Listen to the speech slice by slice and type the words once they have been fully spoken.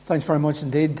Thanks very much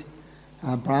indeed,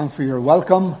 Brian, for your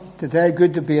welcome today.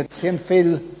 Good to be at St.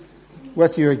 Phil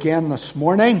with you again this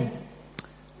morning.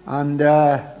 And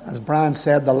as Brian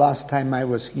said, the last time I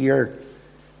was here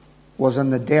was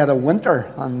in the dead of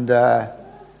winter. And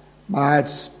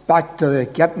it's back to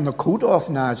getting the coat off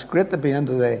now. It's great to be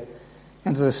into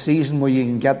the season where you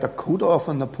can get the coat off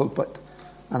in the pulpit.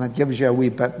 And it gives you a wee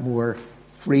bit more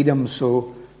freedom.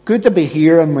 So good to be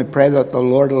here, and we pray that the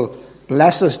Lord will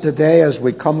bless us today as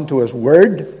we come to His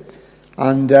Word.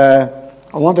 And I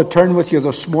want to turn with you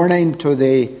this morning to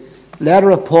the letter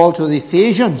of Paul to the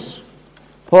Ephesians.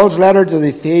 Paul's letter to the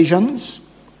Ephesians,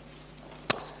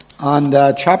 and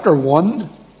chapter 1.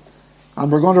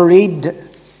 And we're going to read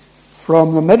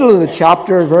from the middle of the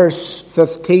chapter, verse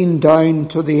 15, down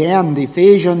to the end.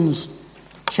 Ephesians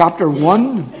chapter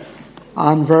 1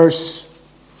 and verse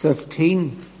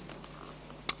 15.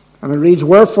 And it reads,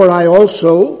 "Wherefore I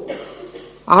also,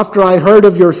 after I heard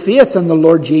of your faith in the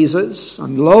Lord Jesus,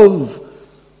 and love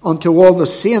unto all the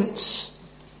saints,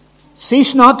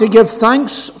 cease not to give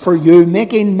thanks for you,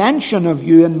 making mention of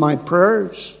you in my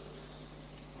prayers,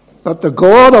 that the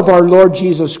God of our Lord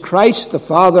Jesus Christ, the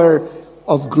Father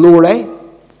of glory,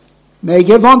 may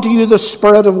give unto you the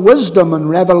spirit of wisdom and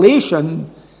revelation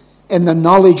in the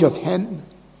knowledge of Him,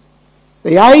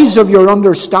 the eyes of your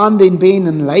understanding being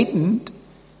enlightened,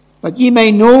 that ye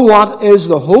may know what is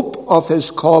the hope of His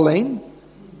calling,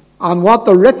 and what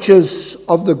the riches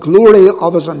of the glory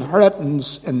of His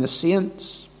inheritance in the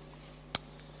saints,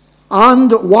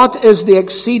 and what is the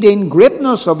exceeding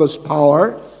greatness of His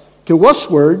power to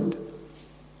usward,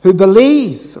 who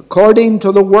believe, according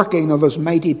to the working of His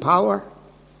mighty power,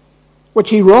 which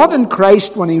He wrought in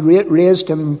Christ when He raised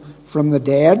Him from the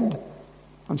dead,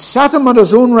 and set Him at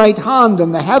His own right hand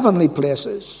in the heavenly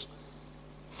places,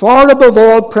 far above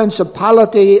all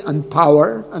principality and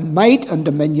power and might and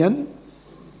dominion,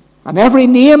 and every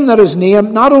name that is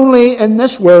named, not only in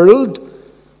this world,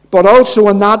 but also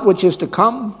in that which is to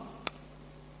come,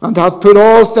 and hath put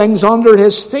all things under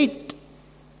His feet,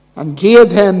 and gave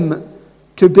Him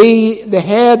to be the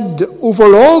head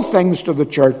over all things to the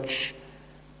church,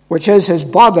 which is His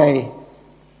body,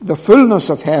 the fullness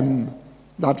of Him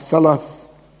that filleth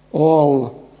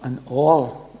all in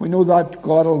all." We know that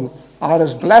God will add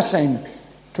His blessing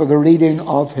to the reading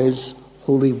of His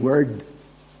holy word.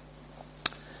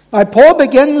 Now, Paul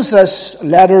begins this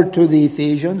letter to the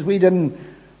Ephesians. We didn't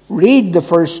read the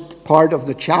first part of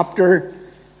the chapter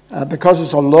because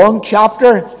it's a long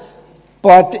chapter,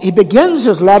 but he begins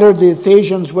his letter to the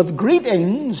Ephesians with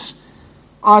greetings,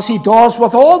 as he does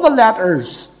with all the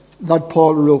letters that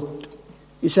Paul wrote.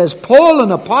 He says, "Paul,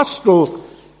 an apostle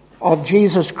of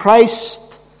Jesus Christ,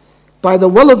 by the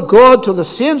will of God, to the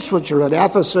saints which are at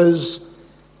Ephesus,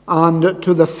 and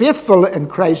to the faithful in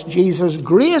Christ Jesus,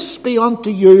 grace be unto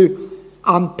you,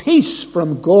 and peace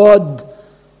from God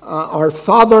our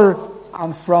Father,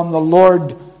 and from the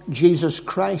Lord Jesus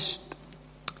Christ."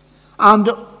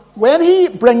 And when he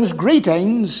brings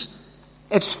greetings,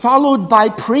 it's followed by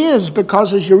praise,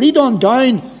 because as you read on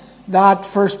down that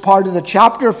first part of the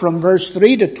chapter from verse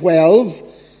 3 to 12,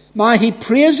 now he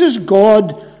praises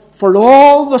God for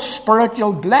all the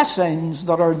spiritual blessings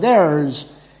that are theirs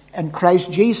in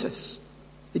Christ Jesus.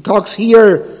 He talks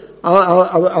here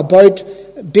about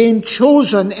being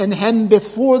chosen in Him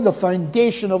before the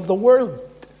foundation of the world.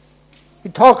 He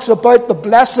talks about the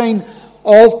blessing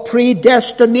of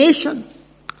predestination.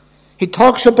 He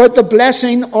talks about the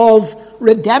blessing of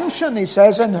redemption. He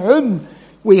says, "In whom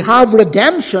we have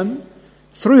redemption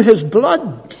through His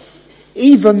blood,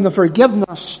 even the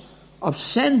forgiveness of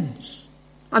sins."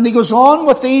 And he goes on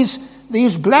with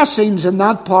these blessings in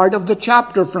that part of the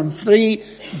chapter from 3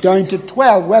 down to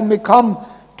 12. When we come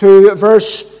to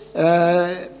verse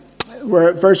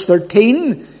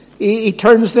 13, he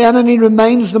turns then and he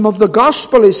reminds them of the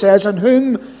gospel. He says, "In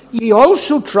whom ye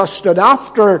also trusted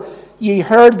after ye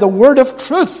heard the word of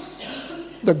truth,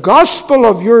 the gospel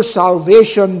of your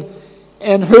salvation,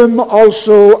 in whom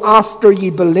also after ye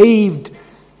believed,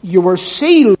 you were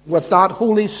sealed with that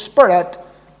Holy Spirit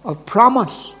of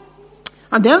promise."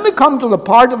 And then we come to the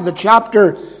part of the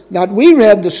chapter that we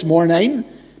read this morning,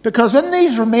 because in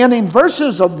these remaining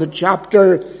verses of the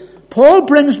chapter, Paul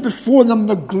brings before them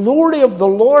the glory of the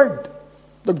Lord.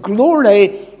 The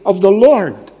glory of the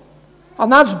Lord.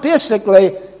 And that's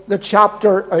basically the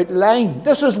chapter outline.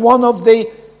 This is one of the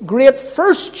great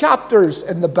first chapters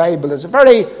in the Bible. It's a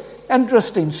very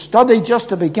interesting study just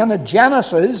to begin at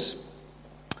Genesis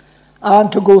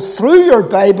and to go through your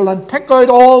Bible and pick out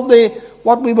all the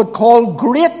what we would call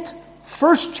great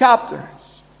first chapters.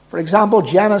 For example,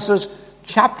 Genesis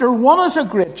chapter 1 is a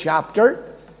great chapter.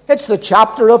 It's the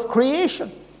chapter of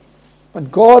creation. When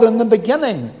God in the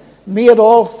beginning made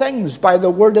all things by the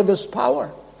word of his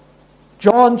power.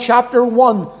 John chapter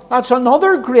 1, that's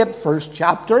another great first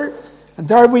chapter. And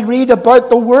there we read about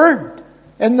the Word.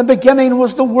 In the beginning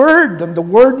was the Word, and the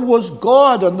Word was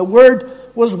God, and the Word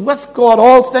was with God.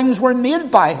 All things were made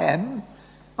by him.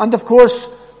 And of course,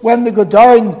 when we go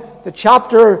down the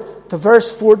chapter to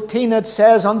verse 14, it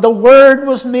says, and the Word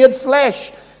was made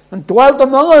flesh, and dwelt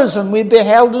among us, and we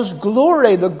beheld his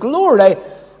glory, the glory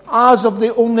as of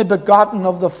the only begotten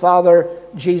of the Father,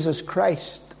 Jesus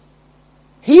Christ.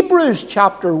 Hebrews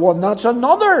chapter 1, that's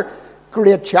another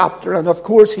great chapter. And of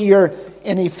course here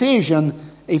in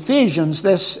Ephesians,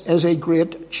 this is a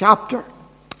great chapter.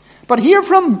 But here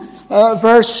from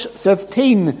verse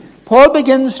 15, Paul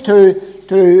begins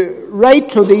to write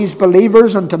to these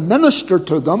believers and to minister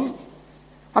to them.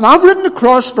 And I've written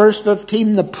across verse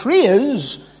 15, the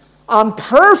praise and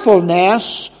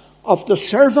prayerfulness of the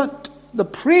servant. The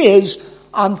praise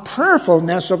and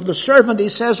prayerfulness of the servant. He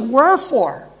says,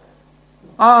 wherefore?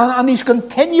 And he's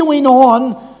continuing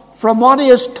on from what he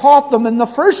has taught them in the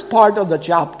first part of the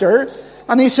chapter.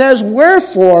 And he says,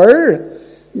 wherefore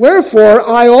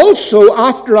I also,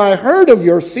 after I heard of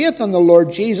your faith in the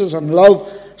Lord Jesus and love,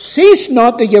 cease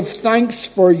not to give thanks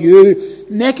for you,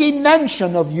 making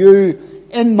mention of you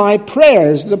in my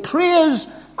prayers. The praise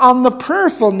and the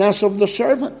prayerfulness of the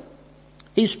servant.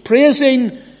 He's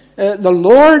praising the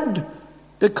Lord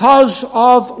because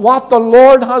of what the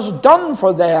Lord has done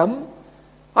for them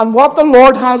and what the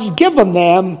Lord has given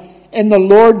them in the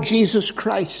Lord Jesus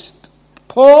Christ.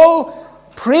 Paul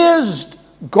praised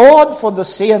God for the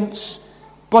saints,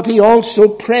 but he also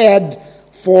prayed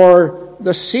for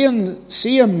the same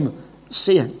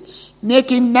saints,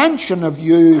 making mention of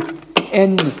you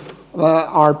in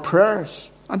our prayers.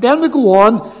 And then we go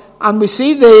on and we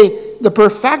see the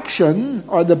perfection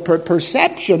or the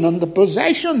perception and the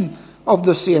possession of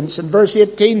the saints. In verse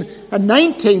 18 and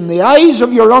 19, the eyes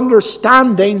of your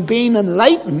understanding being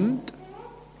enlightened,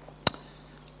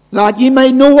 that ye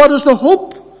may know what is the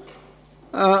hope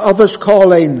of his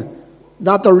calling,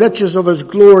 that the riches of his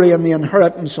glory and the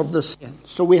inheritance of the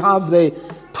saints. So we have the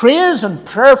praise and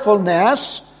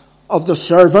prayerfulness of the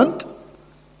servant,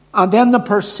 and then the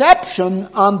perception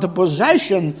and the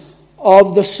possession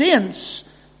of the saints.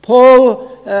 Paul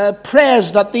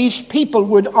prays that these people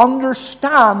would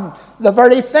understand the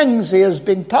very things he has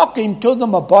been talking to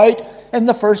them about in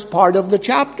the first part of the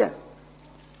chapter.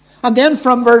 And then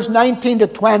from verse 19 to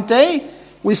 20,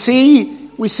 we see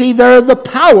there the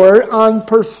power and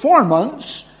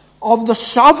performance of the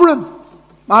sovereign.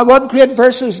 My, what great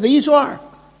verses these are.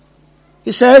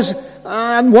 He says,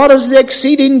 and what is the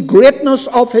exceeding greatness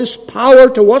of his power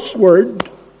to usward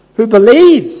who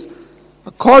believe,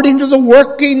 according to the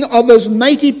working of his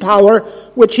mighty power,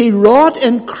 which he wrought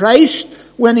in Christ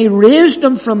when he raised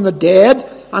him from the dead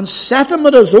and set him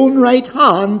at his own right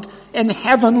hand in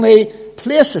heavenly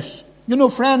places. You know,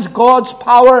 friends, God's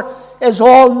power is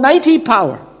almighty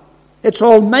power. It's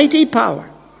almighty power.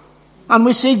 And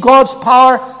we see God's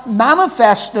power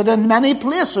manifested in many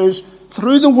places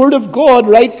through the Word of God,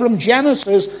 right from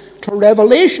Genesis to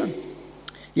Revelation.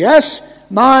 Yes,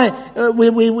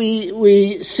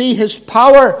 we see his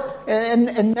power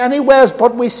in many ways,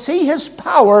 but we see his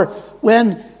power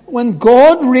when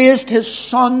God raised his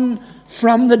Son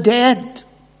from the dead.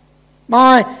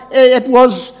 It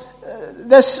was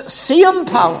this same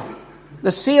power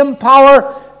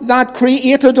that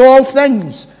created all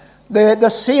things, the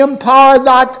same power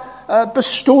that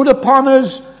bestowed upon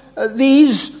us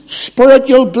these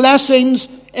spiritual blessings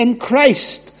in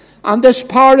Christ. And this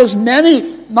power is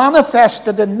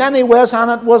manifested in many ways,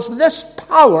 and it was this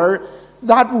power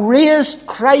that raised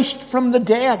Christ from the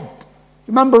dead.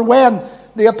 Remember when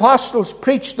the apostles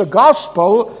preached the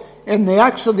gospel in the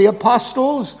Acts of the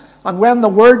Apostles, and when the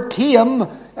word came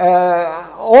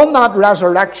on that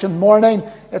resurrection morning,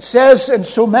 it says in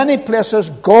so many places,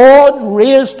 God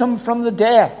raised him from the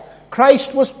dead.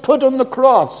 Christ was put on the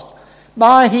cross.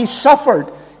 He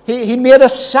suffered. He made a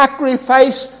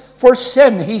sacrifice for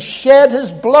sin. He shed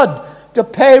his blood to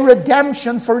pay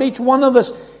redemption for each one of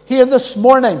us here this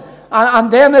morning. And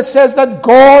then it says that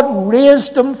God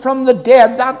raised him from the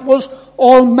dead. That was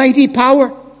almighty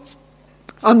power.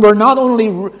 And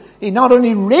he not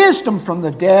only raised him from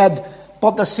the dead,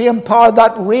 but the same power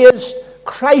that raised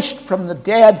Christ from the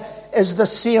dead is the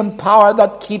same power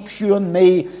that keeps you and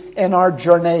me in our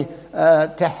journey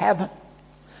to heaven.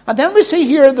 And then we see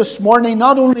here this morning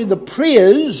not only the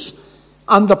praise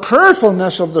and the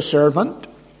prayerfulness of the servant,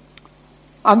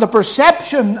 and the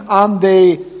perception and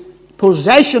the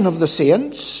possession of the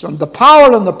saints, and the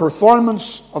power and the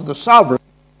performance of the sovereign.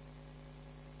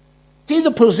 See see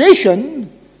the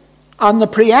position and the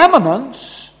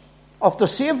preeminence of the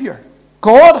Savior.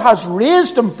 God has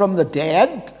raised him from the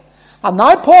dead, and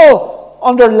now Paul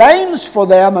underlines for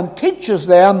them and teaches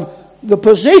them the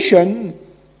position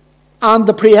and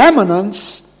the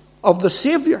preeminence of the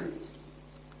Savior.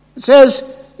 It says,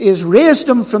 he has raised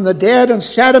him from the dead and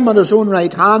set him at his own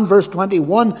right hand, verse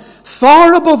 21,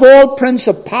 far above all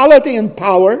principality and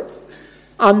power,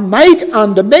 and might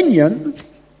and dominion,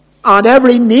 and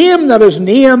every name that is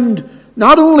named,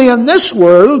 not only in this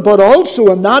world, but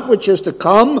also in that which is to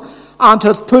come, and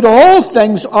hath put all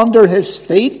things under his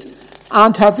feet,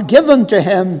 and hath given to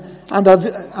him,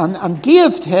 and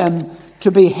gave him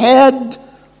to be head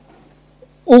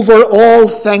over all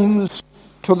things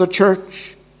to the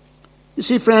church. You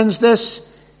see, friends, this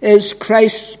is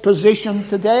Christ's position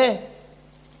today.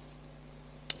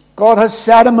 God has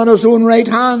set him in his own right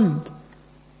hand,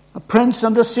 a prince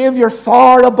and a savior,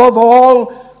 far above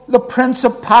all the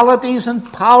principalities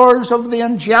and powers of the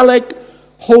angelic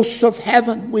hosts of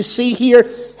heaven. We see here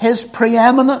his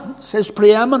preeminence.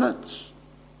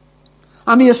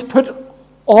 And he has put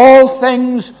all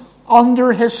things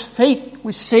under his feet.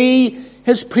 We see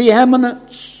his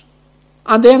preeminence.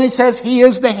 And then he says he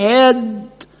is the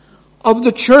head of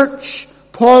the church.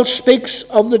 Paul speaks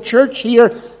of the church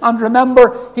here. And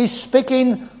remember, he's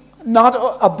speaking not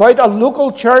about a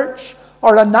local church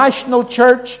or a national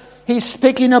church. He's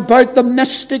speaking about the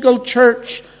mystical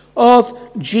church of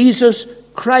Jesus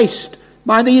Christ.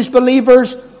 Now, these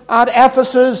believers at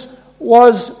Ephesus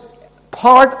was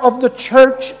part of the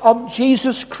church of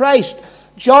Jesus Christ,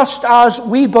 just as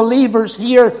we believers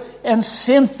here in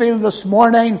Saintfield this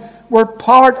morning were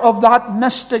part of that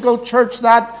mystical church,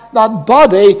 that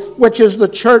body which is the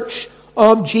church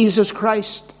of Jesus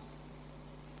Christ.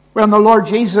 When the Lord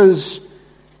Jesus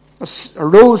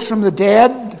arose from the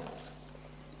dead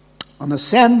and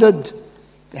ascended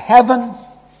to heaven,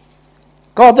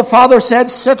 God the Father said,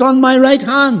 sit on my right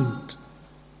hand,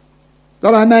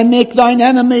 that I may make thine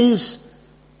enemies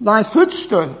thy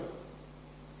footstool.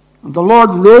 And the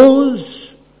Lord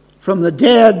rose from the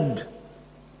dead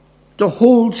to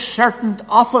hold certain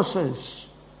offices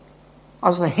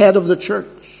as the head of the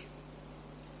church.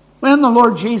 When the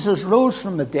Lord Jesus rose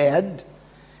from the dead,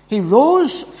 he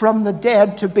rose from the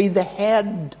dead to be the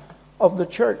head of the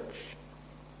church.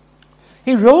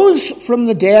 He rose from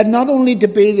the dead not only to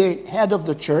be the head of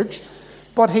the church,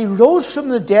 but he rose from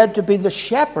the dead to be the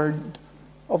shepherd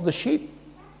of the sheep.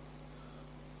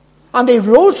 And he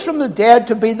rose from the dead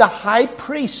to be the high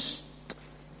priest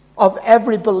of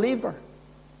every believer.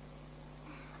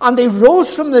 And he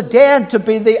rose from the dead to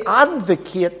be the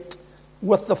advocate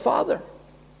with the Father.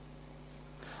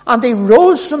 And he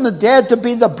rose from the dead to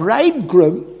be the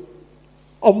bridegroom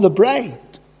of the bride.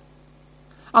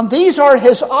 And these are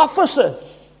his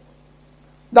offices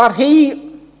that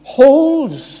he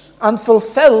holds and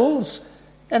fulfills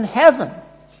in heaven.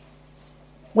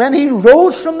 When he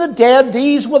rose from the dead,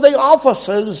 these were the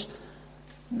offices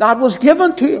that was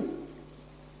given to him.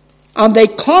 And they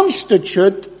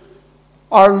constitute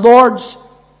our Lord's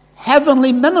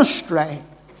heavenly ministry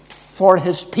for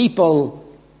his people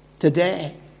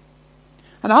today.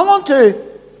 And I want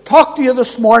to talk to you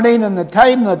this morning in the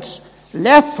time that's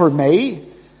left for me.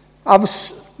 I've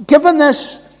given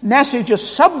this message a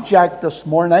subject this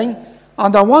morning,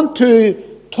 and I want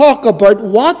to talk about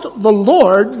what the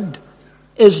Lord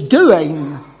is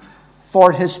doing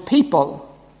for his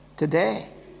people today.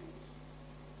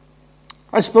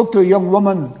 I spoke to a young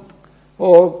woman,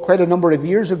 quite a number of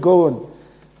years ago, and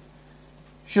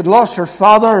she had lost her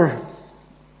father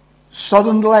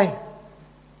suddenly,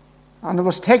 and it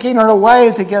was taking her a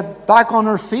while to get back on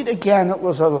her feet again. It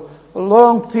was a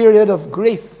long period of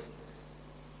grief.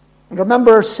 I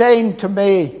remember her saying to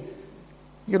me,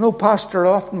 you know, Pastor, I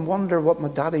often wonder what my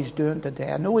daddy's doing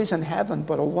today. I know he's in heaven,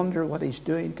 but I wonder what he's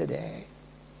doing today.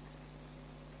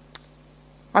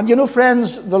 And you know,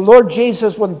 friends, the Lord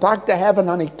Jesus went back to heaven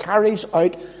and he carries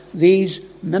out these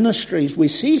ministries. We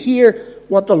see here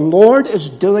what the Lord is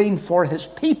doing for his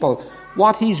people,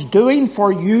 what he's doing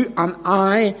for you and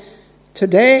I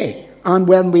today. And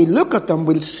when we look at them,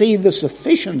 we'll see the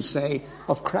sufficiency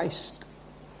of Christ.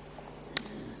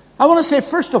 I want to say,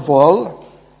 first of all,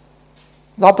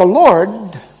 that the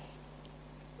Lord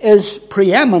is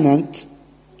preeminent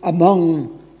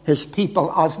among his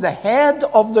people as the head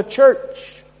of the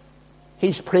church.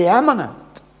 He's preeminent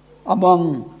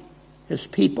among his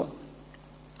people.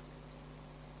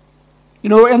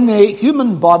 You know, in the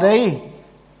human body,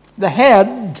 the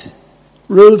head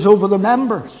rules over the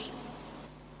members.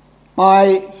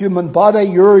 My human body,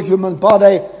 your human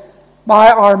body,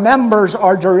 our members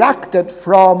are directed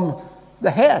from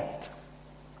the head.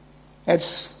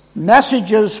 It's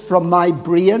messages from my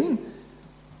brain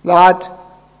that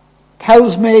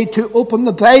tells me to open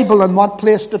the Bible and what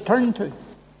place to turn to.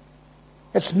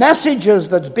 It's messages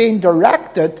that's being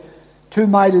directed to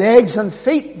my legs and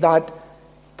feet that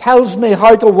tells me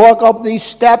how to walk up these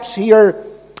steps here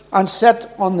and sit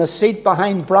on the seat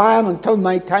behind Brian until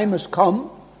my time has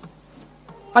come.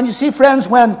 And you see, friends,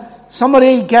 when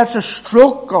somebody gets a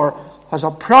stroke or has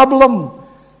a problem,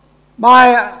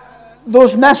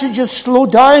 those messages slow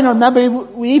down, or maybe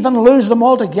we even lose them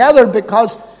altogether,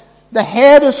 because the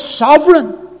head is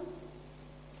sovereign.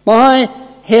 My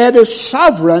head is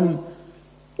sovereign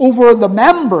over the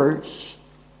members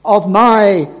of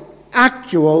my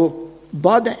actual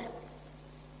body.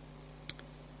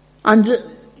 And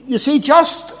you see,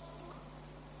 just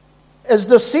is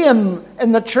the same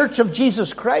in the Church of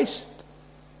Jesus Christ.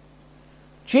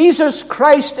 Jesus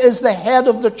Christ is the head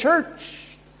of the church,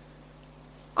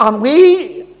 and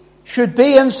we should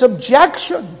be in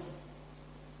subjection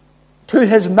to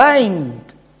his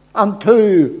mind and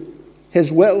to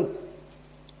his will.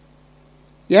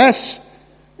 Yes,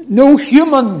 no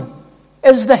human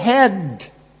is the head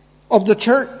of the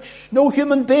church. No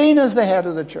human being is the head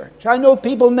of the church. I know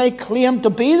people may claim to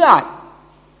be that.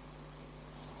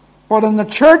 But in the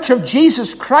Church of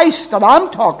Jesus Christ that I'm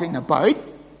talking about,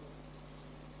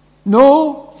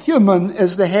 no human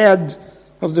is the head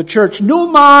of the church. No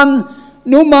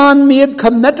man-made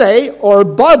committee or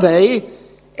body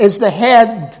is the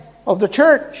head of the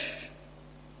church.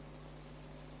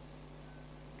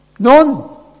 None.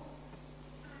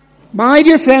 My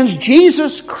dear friends,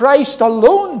 Jesus Christ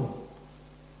alone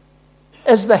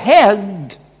is the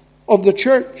head of the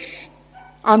church.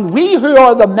 And we who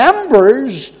are the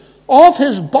members of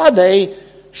his body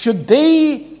should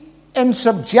be in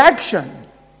subjection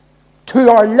to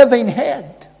our living head.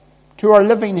 To our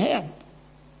living head.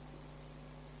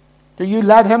 Do you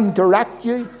let him direct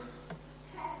you?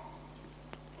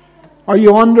 Are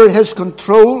you under his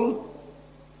control?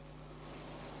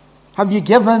 Have you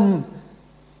given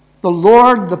the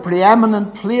Lord the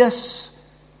preeminent place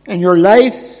in your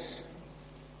life?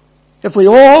 If we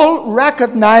all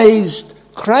recognized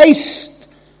Christ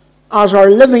as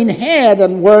our living head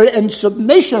and were in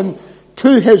submission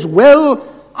to his will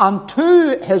and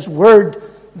to his word,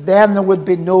 then there would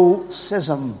be no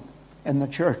schism in the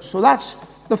church. So that's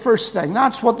the first thing.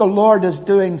 That's what the Lord is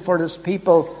doing for his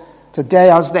people today.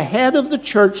 As the head of the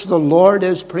church, the Lord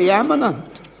is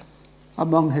preeminent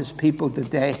among his people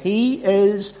today. He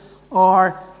is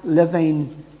our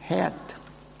living head.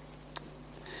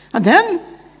 And then,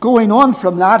 going on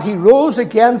from that, he rose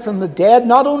again from the dead,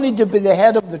 not only to be the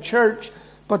head of the church,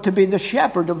 but to be the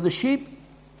shepherd of the sheep.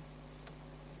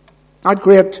 That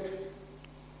great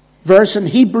verse in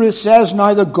Hebrews says,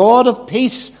 "Now the God of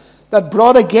peace that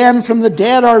brought again from the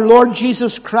dead our Lord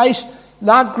Jesus Christ,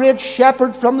 that great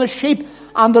shepherd from the sheep."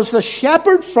 And as the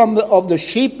shepherd of the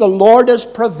sheep, the Lord is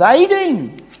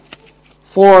providing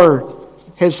for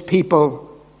his people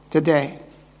today.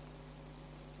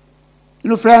 You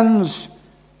know, friends,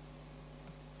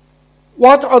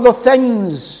 what are the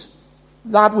things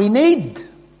that we need?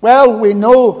 Well, we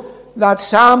know that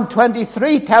Psalm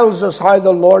 23 tells us how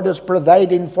the Lord is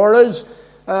providing for us.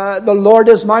 The Lord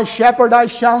is my shepherd, I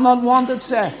shall not want, it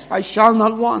says. I shall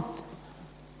not want.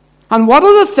 And what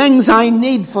are the things I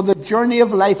need for the journey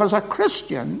of life as a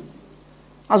Christian,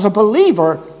 as a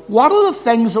believer? What are the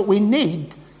things that we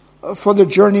need for the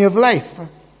journey of life?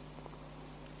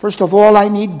 First of all, I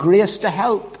need grace to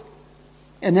help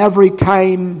in every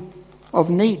time of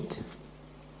need.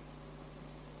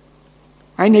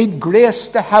 I need grace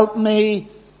to help me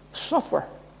suffer.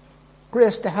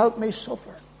 Grace to help me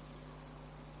suffer.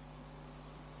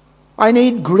 I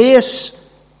need grace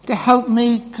to help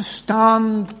me to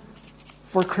stand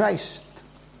for Christ,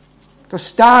 to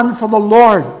stand for the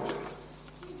Lord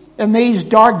in these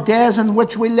dark days in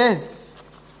which we live,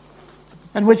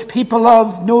 in which people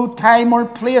have no time or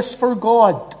place for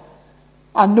God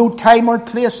and no time or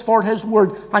place for his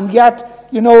word. And yet,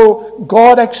 you know,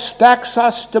 God expects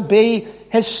us to be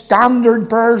his standard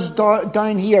bearers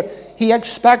down here. He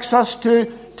expects us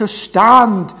to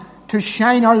stand, to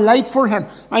shine our light for him.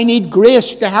 I need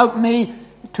grace to help me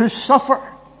to suffer.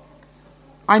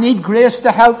 I need grace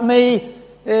to help me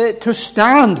to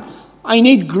stand. I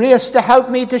need grace to help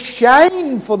me to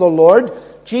shine for the Lord.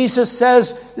 Jesus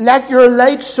says, "Let your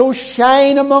light so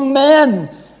shine among men,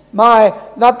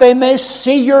 that they may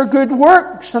see your good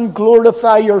works and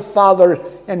glorify your Father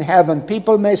in heaven."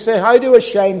 People may say, "How do I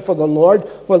shine for the Lord?"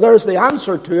 Well, there's the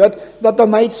answer to it, that they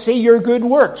might see your good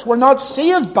works. We're not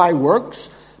saved by works,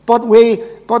 but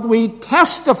but we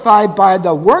testify by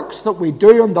the works that we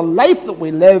do and the life that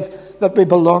we live that we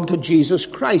belong to Jesus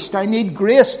Christ. I need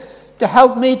grace to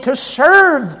help me to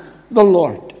serve the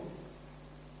Lord.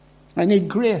 I need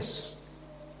grace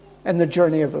in the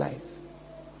journey of life.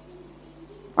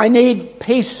 I need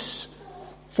peace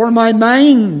for my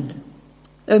mind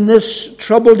in this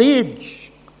troubled age.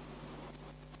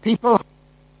 People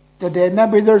today,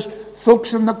 maybe there's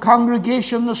folks in the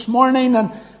congregation this morning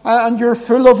and you're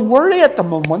full of worry at the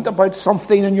moment about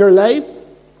something in your life.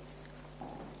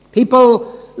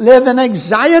 People live in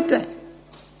anxiety.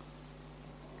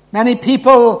 Many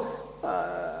people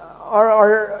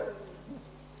are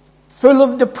full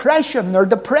of depression. They're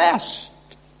depressed.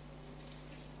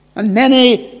 And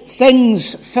many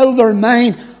things fill their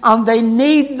mind, and they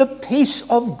need the peace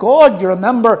of God. You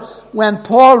remember when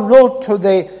Paul wrote to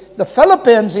the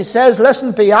Philippians, he says,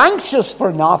 listen, be anxious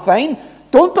for nothing.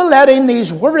 Don't be letting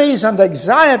these worries and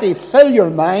anxiety fill your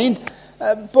mind,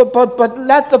 but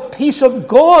let the peace of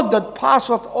God that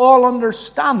passeth all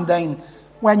understanding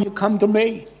when you come to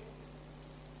me.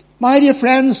 My dear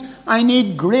friends, I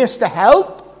need grace to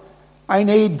help. I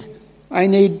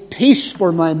need peace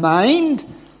for my mind.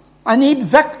 I need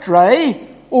victory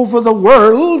over the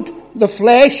world, the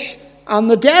flesh, and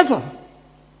the devil.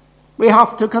 We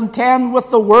have to contend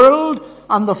with the world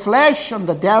and the flesh and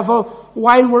the devil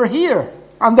while we're here.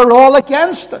 And they're all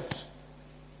against us.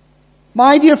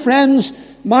 My dear friends,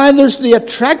 there's the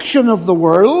attraction of the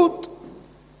world,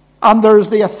 and there's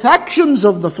the affections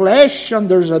of the flesh, and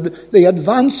there's the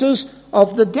advances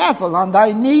of the devil. And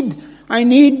I need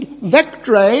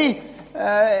victory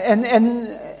in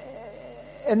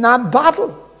that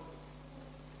battle.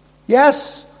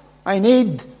 Yes, I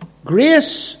need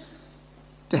grace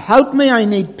to help me. I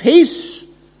need peace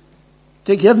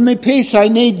to give me peace. I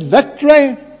need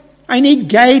victory. I need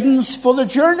guidance for the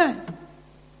journey.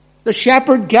 The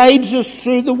shepherd guides us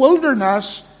through the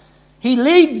wilderness. He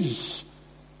leads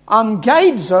and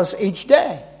guides us each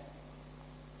day.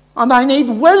 And I need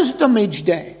wisdom each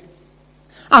day.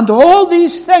 And all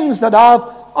these things that I've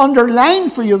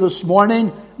underlined for you this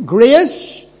morning,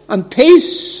 grace and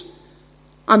peace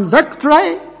and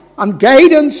victory and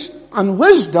guidance and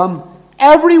wisdom,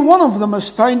 every one of them is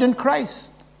found in Christ.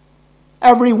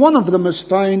 Every one of them is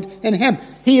found in Him.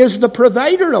 He is the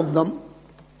provider of them.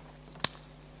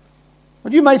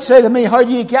 But you might say to me, how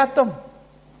do you get them?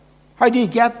 How do you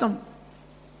get them?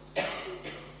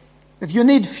 If you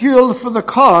need fuel for the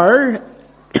car,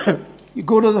 you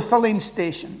go to the filling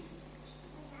station.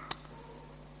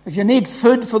 If you need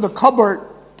food for the cupboard,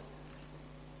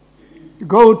 you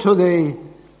go to the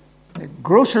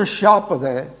grocer's shop or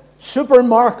the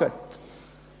supermarket.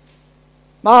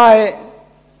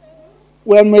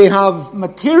 When we have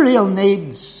material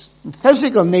needs and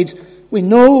physical needs, we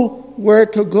know where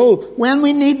to go. When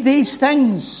we need these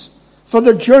things for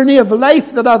the journey of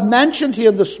life that I've mentioned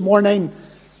here this morning,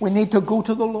 we need to go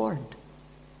to the Lord.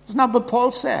 Isn't that what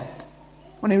Paul said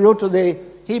when he wrote to the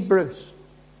Hebrews?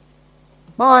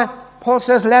 Paul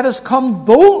says, let us come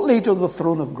boldly to the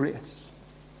throne of grace,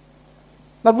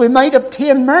 that we might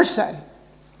obtain mercy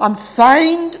and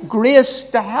find grace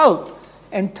to help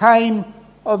in time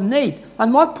of need.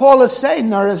 And what Paul is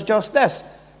saying there is just this.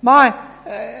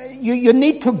 You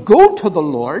need to go to the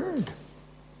Lord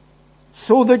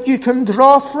so that you can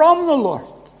draw from the Lord.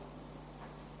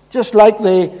 Just like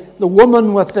the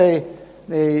woman with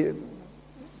the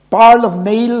barrel of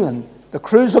meal and the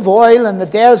cruse of oil in the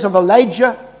days of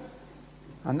Elijah.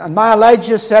 And my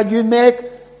Elijah said, you make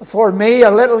for me a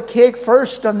little cake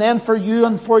first, and then for you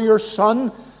and for your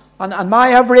son. And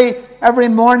every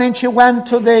morning she went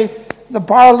to the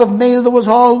barrel of meal. There was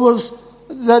always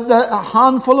a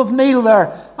handful of meal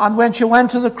there. And when she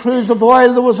went to the cruse of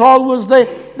oil, there was always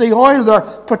the oil there.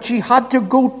 But she had to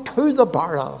go to the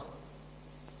barrel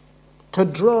to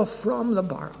draw from the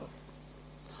barrel.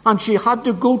 And she had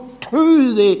to go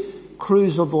to the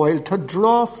cruse of oil to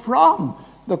draw from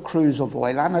the cruse of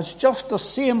oil. And it's just the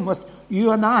same with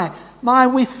you and I.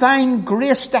 We find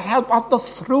grace to help at the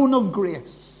throne of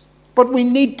grace. But we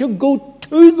need to go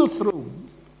to the throne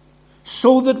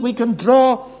so that we can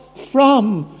draw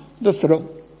from the throne.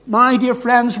 My dear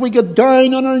friends, we get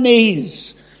down on our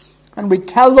knees and we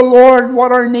tell the Lord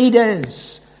what our need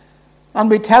is. And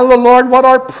we tell the Lord what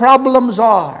our problems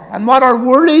are and what our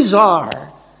worries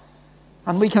are.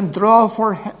 And we can draw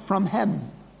from Him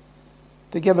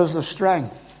to give us the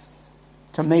strength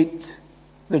to meet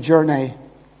the journey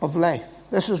of life.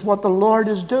 This is what the Lord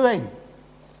is doing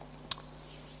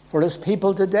for His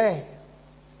people today.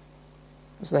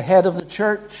 As the head of the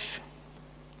church,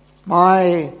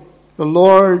 the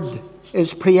Lord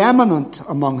is preeminent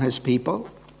among His people.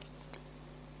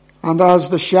 And as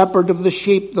the shepherd of the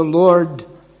sheep, the Lord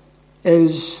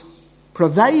is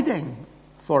providing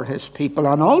for his people.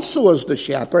 And also as the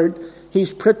shepherd,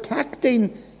 he's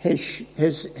protecting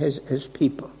his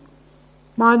people.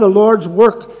 Man, the Lord's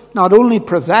work not only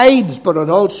provides, but it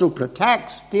also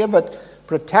protects. David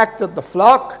protected the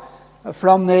flock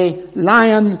from the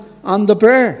lion and the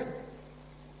bear.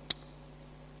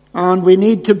 And we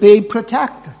need to be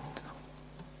protected.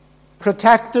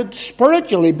 Protected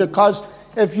spiritually, because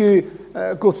if you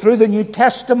go through the New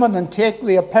Testament and take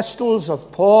the epistles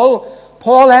of Paul,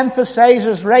 Paul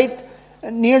emphasizes right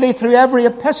nearly through every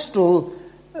epistle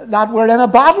that we're in a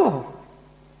battle.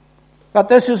 That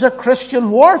this is a Christian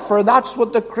warfare. That's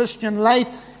what the Christian life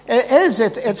is.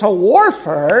 It's a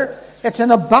warfare. It's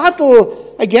in a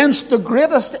battle against the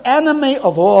greatest enemy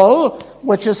of all,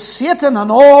 which is Satan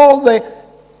and all the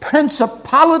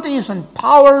principalities and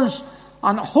powers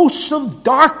and hosts of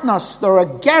darkness. They're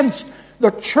against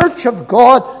the church of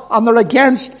God, and they're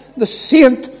against the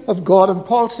saint of God. And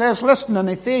Paul says, listen, in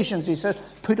Ephesians, he says,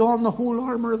 put on the whole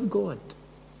armour of God.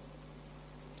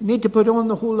 You need to put on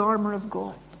the whole armour of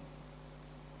God.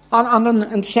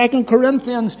 And in 2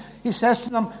 Corinthians, he says to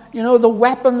them, the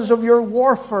weapons of your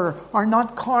warfare are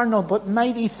not carnal, but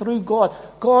mighty through God.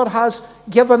 God has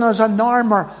given us an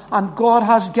armour, and God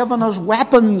has given us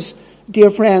weapons, dear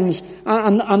friends,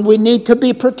 and we need to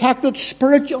be protected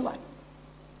spiritually.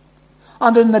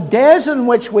 And in the days in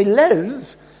which we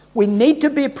live, we need to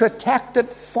be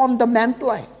protected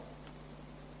fundamentally.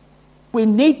 We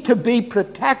need to be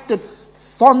protected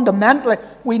fundamentally.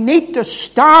 We need to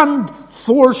stand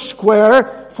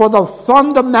foursquare for the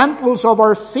fundamentals of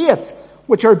our faith,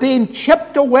 which are being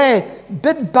chipped away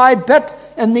bit by bit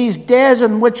in these days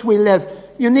in which we live.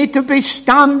 You need to be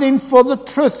standing for the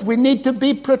truth. We need to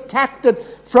be protected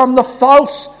from the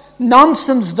false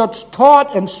nonsense that's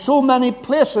taught in so many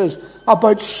places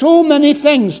about so many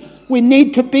things. We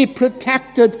need to be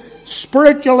protected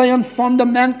spiritually and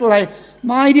fundamentally.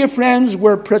 My dear friends,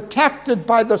 we're protected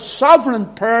by the sovereign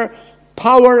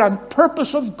power and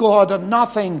purpose of God, and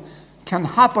nothing can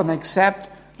happen except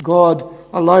God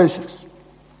allows us.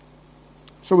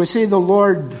 So we see the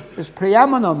Lord is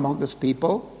preeminent among his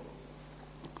people,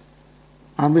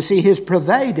 and we see he's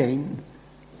providing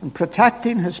and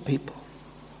protecting his people.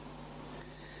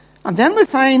 And then we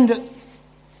find,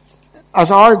 as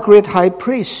our great high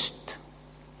priest,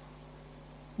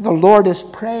 the Lord is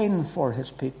praying for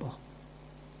his people.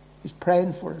 He's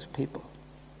praying for his people.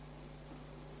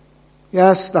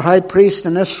 Yes, the high priest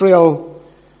in Israel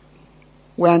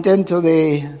went into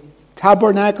the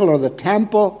tabernacle or the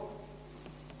temple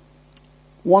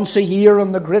once a year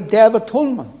on the great day of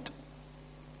atonement.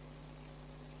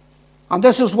 And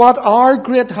this is what our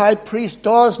great high priest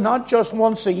does, not just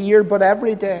once a year, but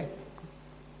every day.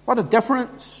 What a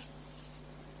difference.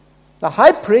 The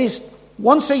high priest,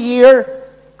 once a year,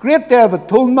 great day of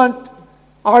atonement.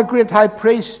 Our great high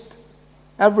priest,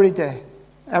 every day.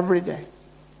 Every day.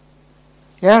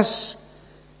 Yes.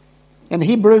 In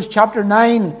Hebrews chapter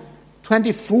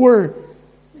 9:24,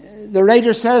 the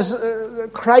writer says,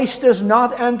 Christ is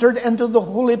not entered into the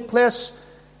holy place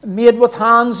made with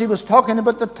hands. He was talking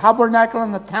about the tabernacle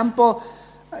and the temple.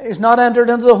 He's not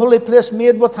entered into the holy place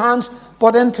made with hands,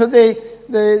 but into the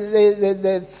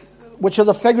which are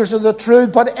the figures of the true,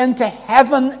 but into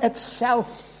heaven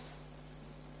itself,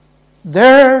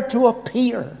 there to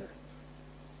appear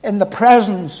in the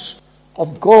presence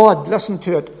of God. Listen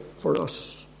to it, for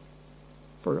us.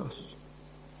 For us.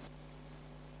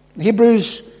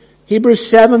 Hebrews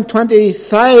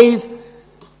 7:25,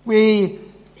 we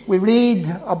read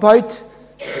about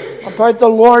the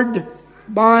Lord,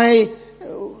 by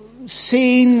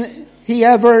seeing he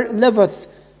ever liveth,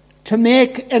 to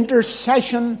make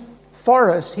intercession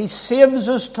for us. He saves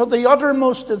us to the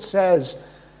uttermost, it says.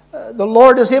 The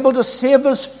Lord is able to save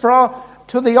us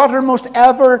to the uttermost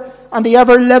ever, and he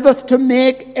ever liveth to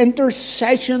make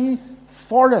intercession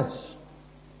for us.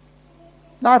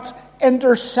 That's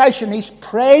intercession. He's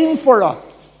praying for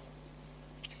us.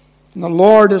 And the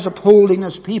Lord is upholding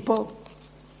his people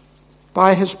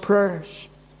by his prayers.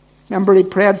 Remember, he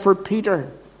prayed for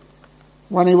Peter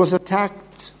when he was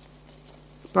attacked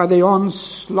by the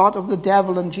onslaught of the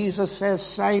devil. And Jesus says,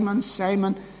 Simon,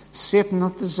 Simon, Satan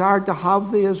hath desired to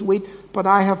have thee as wheat, but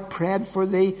I have prayed for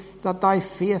thee that thy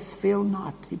faith fail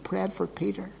not. He prayed for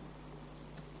Peter.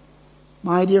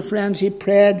 My dear friends, he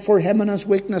prayed for him in his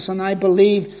weakness, and I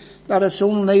believe that it's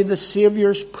only the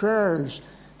Saviour's prayers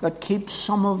that keep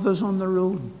some of us on the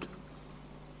road.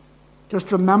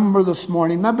 Just remember this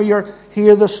morning. Maybe you're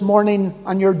here this morning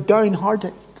and you're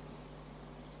downhearted.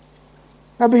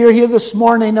 Maybe you're here this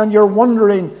morning and you're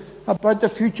wondering about the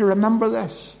future. Remember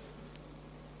this.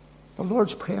 The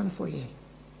Lord's praying for you.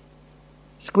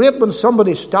 It's great when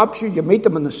somebody stops you, you meet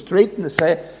them in the street and they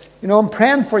say, I'm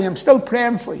praying for you, I'm still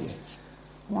praying for you.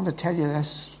 I want to tell you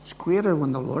this, it's greater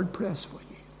when the Lord prays for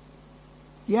you.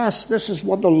 Yes, this is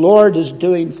what the Lord is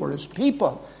doing for his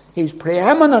people. He's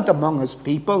preeminent among his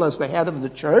people as the head of the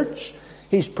church.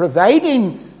 He's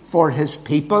providing for his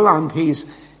people, and he's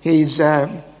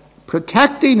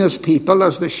protecting his people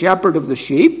as the shepherd of the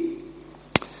sheep.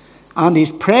 And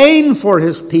he's praying for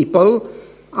his people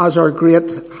as our great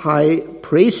high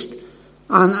priest.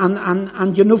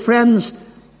 And friends,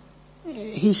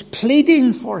 he's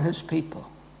pleading for his people.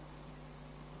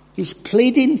 He's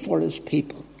pleading for his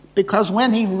people. Because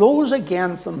when he rose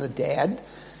again from the dead,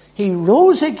 he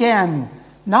rose again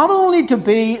not only to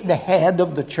be the head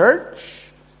of the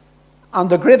church and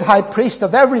the great high priest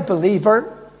of every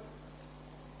believer,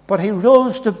 but he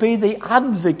rose to be the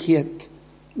advocate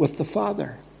with the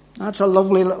Father. That's a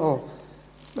lovely little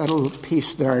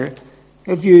piece there.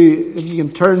 If you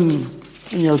can turn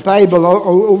in your Bible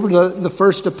over the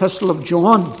first epistle of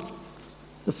John,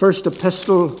 the first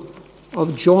epistle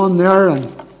of John there,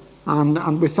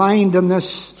 and we find in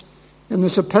this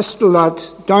epistle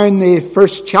that down the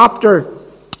first chapter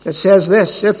it says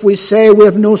this: if we say we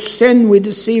have no sin, we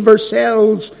deceive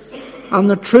ourselves, and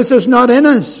the truth is not in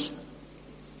us.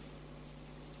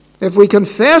 If we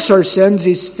confess our sins,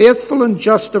 he's faithful and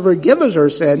just to forgive us our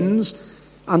sins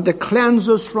and to cleanse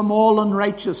us from all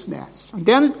unrighteousness. And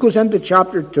then it goes into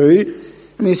chapter 2,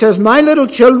 and he says, my little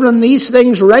children, these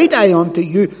things write I unto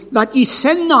you, that ye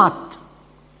sin not.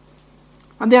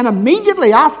 And then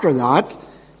immediately after that,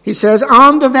 he says,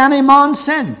 and if any man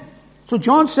sin. So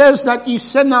John says that ye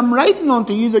sin, I'm writing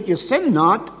unto you that ye sin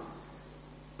not.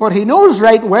 But he knows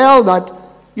right well that,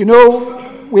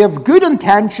 we have good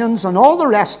intentions and all the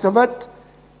rest of it.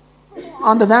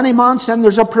 And if any man sin,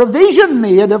 there's a provision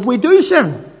made if we do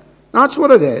sin. That's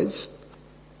what it is.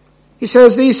 He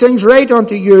says, these things write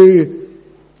unto you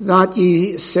that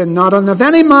ye sin not. And if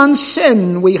any man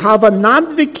sin, we have an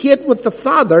advocate with the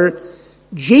Father,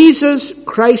 Jesus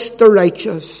Christ the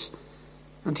righteous.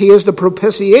 And he is the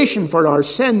propitiation for our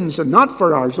sins, and not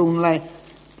for ours only,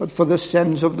 but for the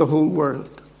sins of the whole world.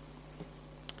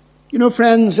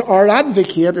 Friends, our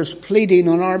advocate is pleading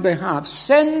on our behalf.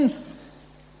 Sin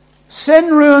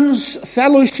ruins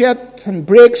fellowship and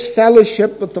breaks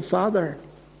fellowship with the Father.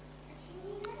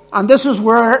 And this is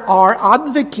where our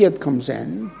advocate comes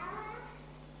in.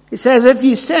 He says, if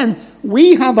you sin,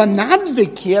 we have an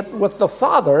advocate with the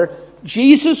Father,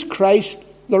 Jesus Christ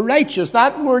the righteous.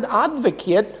 That word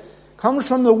advocate comes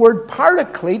from the word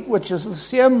paraclete, which is the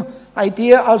same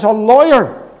idea as a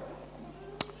lawyer.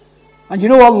 And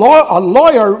a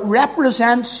lawyer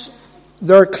represents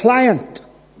their client.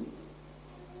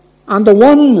 And the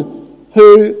one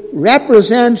who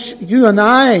represents you and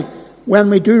I when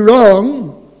we do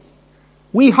wrong,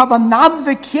 we have an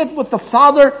advocate with the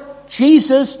Father,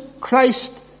 Jesus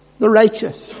Christ the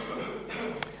righteous.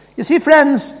 You see,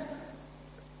 friends,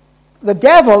 the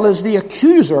devil is the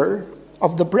accuser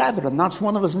of the brethren. That's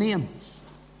one of his names.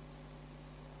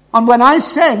 And when I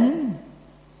sin,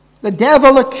 the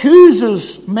devil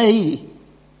accuses me.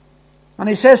 And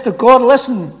he says to God,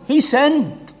 listen, he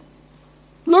sinned.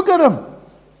 Look at him.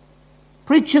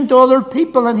 Preaching to other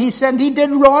people, and he said he did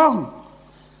wrong.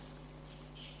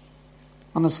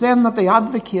 And it's then that the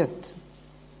advocate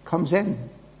comes in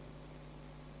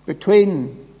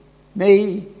between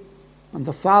me and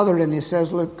the Father, and he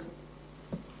says, look,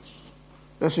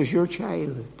 this is your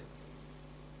child.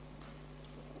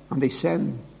 And he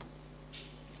sinned.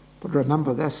 But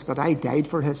remember this, that I died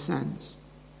for his sins.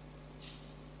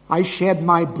 I shed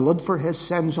my blood for his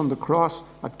sins on the cross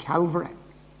at Calvary.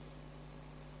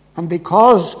 And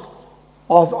because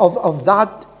of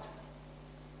that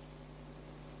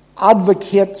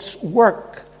advocate's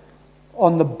work,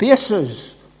 on the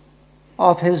basis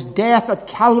of his death at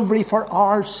Calvary for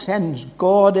our sins,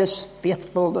 God is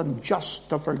faithful and just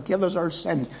to forgive us our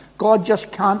sins. God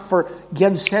just can't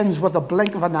forgive sins with a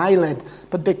blink of an eyelid.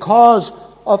 But because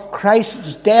of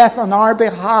Christ's death on our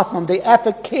behalf and the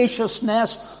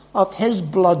efficaciousness of his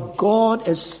blood, God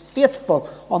is faithful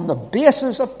on the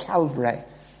basis of Calvary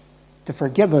to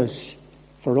forgive us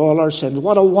for all our sins.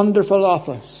 What a wonderful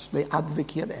office the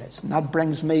advocate is. And that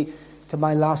brings me to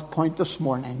my last point this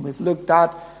morning. We've looked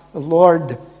at the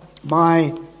Lord,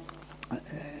 the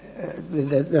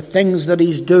things that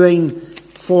he's doing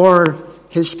for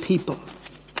his people.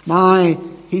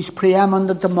 He's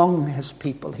preeminent among his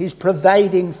people. He's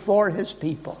providing for his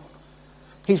people.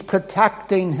 He's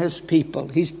protecting his people.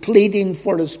 He's pleading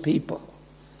for his people.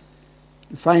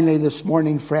 And finally, this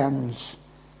morning, friends,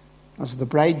 as the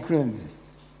bridegroom,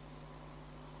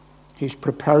 He's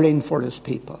preparing for his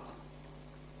people.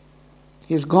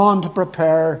 He's gone to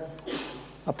prepare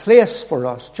a place for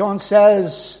us. John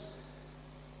says,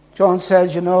 the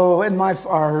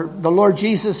Lord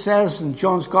Jesus says in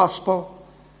John's Gospel,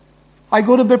 I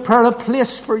go to prepare a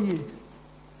place for you.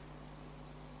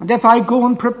 And if I go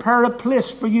and prepare a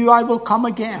place for you, I will come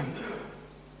again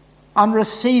and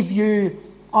receive you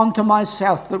unto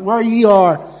myself, that where ye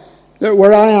are, that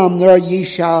where I am, there ye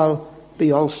shall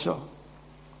be also.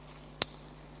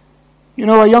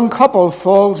 A young couple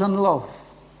falls in love.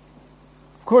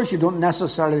 Of course, you don't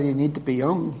necessarily need to be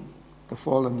young to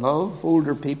fall in love.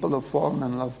 Older people have fallen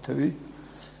in love too.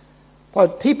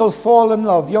 But people fall in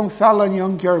love. Young fella and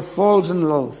young girl falls in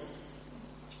love.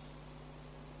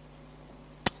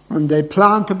 And they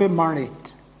plan to be married.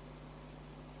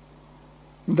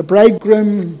 And the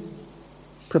bridegroom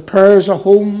prepares a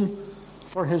home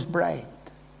for his bride.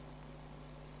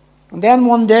 And then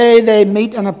one day they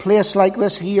meet in a place like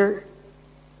this here.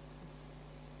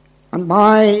 And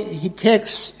he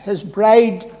takes his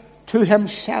bride to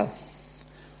himself.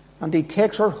 And he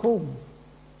takes her home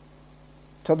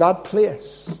to that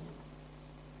place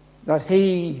that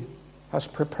he has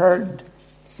prepared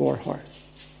for her.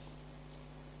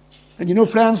 And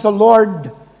friends, the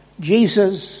Lord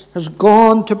Jesus has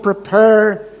gone to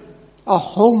prepare a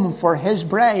home for his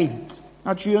bride.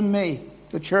 Not you and me,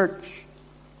 the church.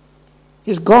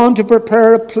 He's gone to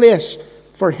prepare a place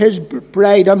for his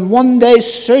bride. And one day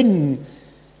soon,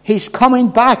 he's coming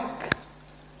back.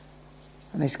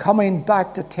 And he's coming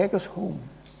back to take us home.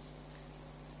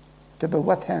 To be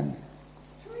with him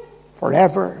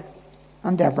forever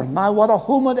and ever. My, what a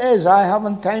home it is. I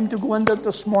haven't time to go into it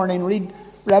this morning. Read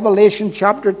Revelation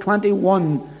chapter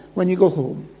 21 when you go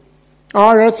home.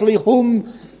 Our earthly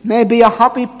home may be a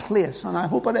happy place, and I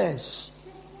hope it is.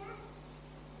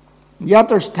 Yet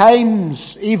there's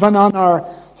times, even on our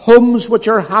homes which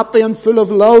are happy and full of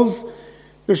love,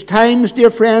 there's times, dear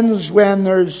friends, when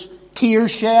there's tears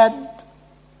shed.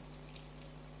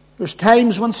 There's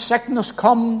times when sickness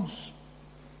comes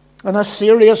in a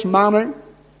serious manner.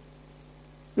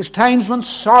 There's times when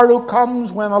sorrow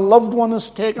comes, when a loved one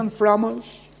is taken from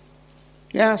us.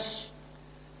 Yes.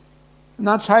 And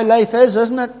that's how life is,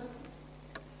 isn't it?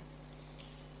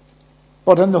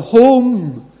 But in the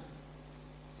home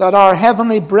that our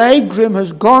heavenly bridegroom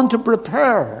has gone to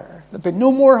prepare, there'll be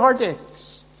no more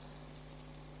heartaches,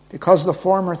 because the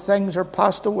former things are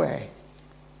passed away.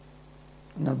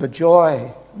 And there'll be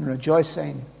joy and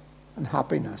rejoicing and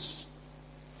happiness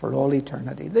for all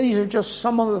eternity. These are just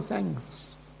some of the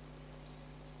things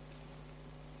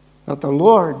that the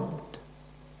Lord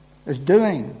is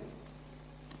doing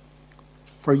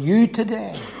for you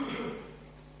today.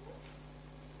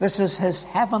 This is his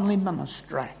heavenly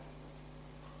ministry.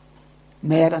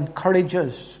 May it encourage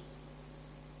us,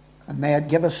 and may it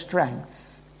give us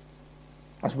strength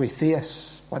as we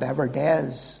face whatever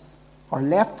days are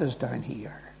left us down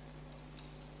here.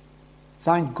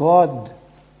 Thank God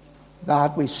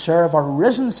that we serve a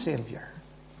risen Saviour,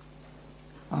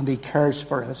 and he cares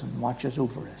for us and watches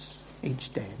over us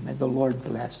each day. May the Lord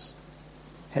bless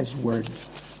his word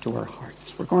to our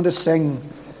hearts. We're going to sing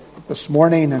this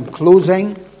morning in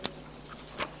closing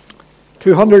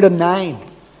 209.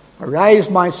 Arise,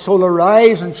 my soul,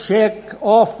 arise, and shake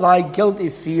off thy guilty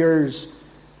fears.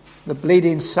 The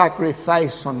bleeding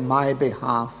sacrifice on my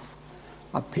behalf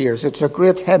appears. It's a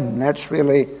great hymn. Let's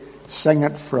really sing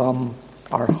it from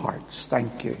our hearts.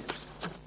 Thank you.